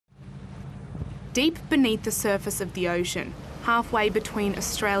Deep beneath the surface of the ocean, halfway between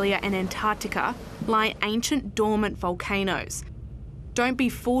Australia and Antarctica, lie ancient dormant volcanoes. Don't be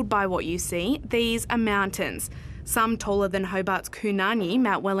fooled by what you see, these are mountains, some taller than Hobart's Kunani,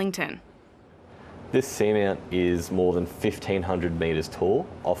 Mount Wellington. This seamount is more than 1,500 metres tall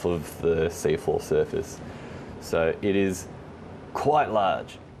off of the seafloor surface, so it is quite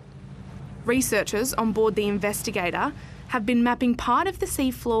large. Researchers on board the Investigator have been mapping part of the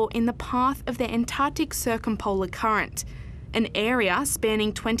seafloor in the path of the Antarctic circumpolar current, an area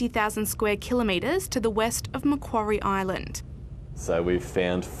spanning 20,000 square kilometres to the west of Macquarie Island. So we've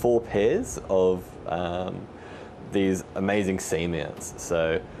found 4 pairs of these amazing seamounts.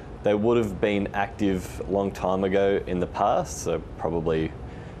 So they would have been active a long time ago in the past, so probably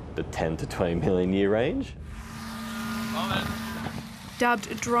the 10 to 20 million year range.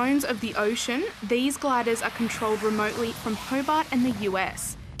 Dubbed drones of the ocean, these gliders are controlled remotely from Hobart and the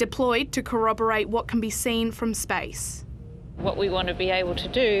US, deployed to corroborate what can be seen from space. What we want to be able to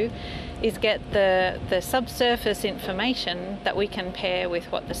do is get the subsurface information that we can pair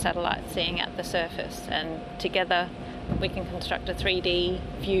with what the satellite's seeing at the surface, and together we can construct a 3D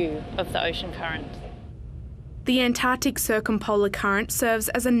view of the ocean current. The Antarctic circumpolar current serves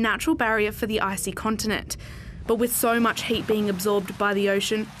as a natural barrier for the icy continent. But with so much heat being absorbed by the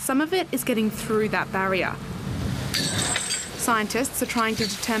ocean, some of it is getting through that barrier. Scientists are trying to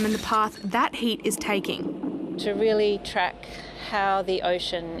determine the path that heat is taking. To really track how the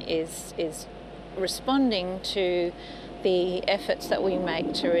ocean is responding to the efforts that we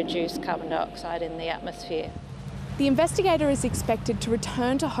make to reduce carbon dioxide in the atmosphere. The Investigator is expected to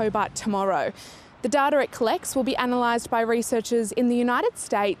return to Hobart tomorrow. The data it collects will be analysed by researchers in the United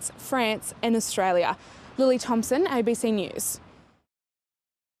States, France and Australia. Lily Thompson, ABC News.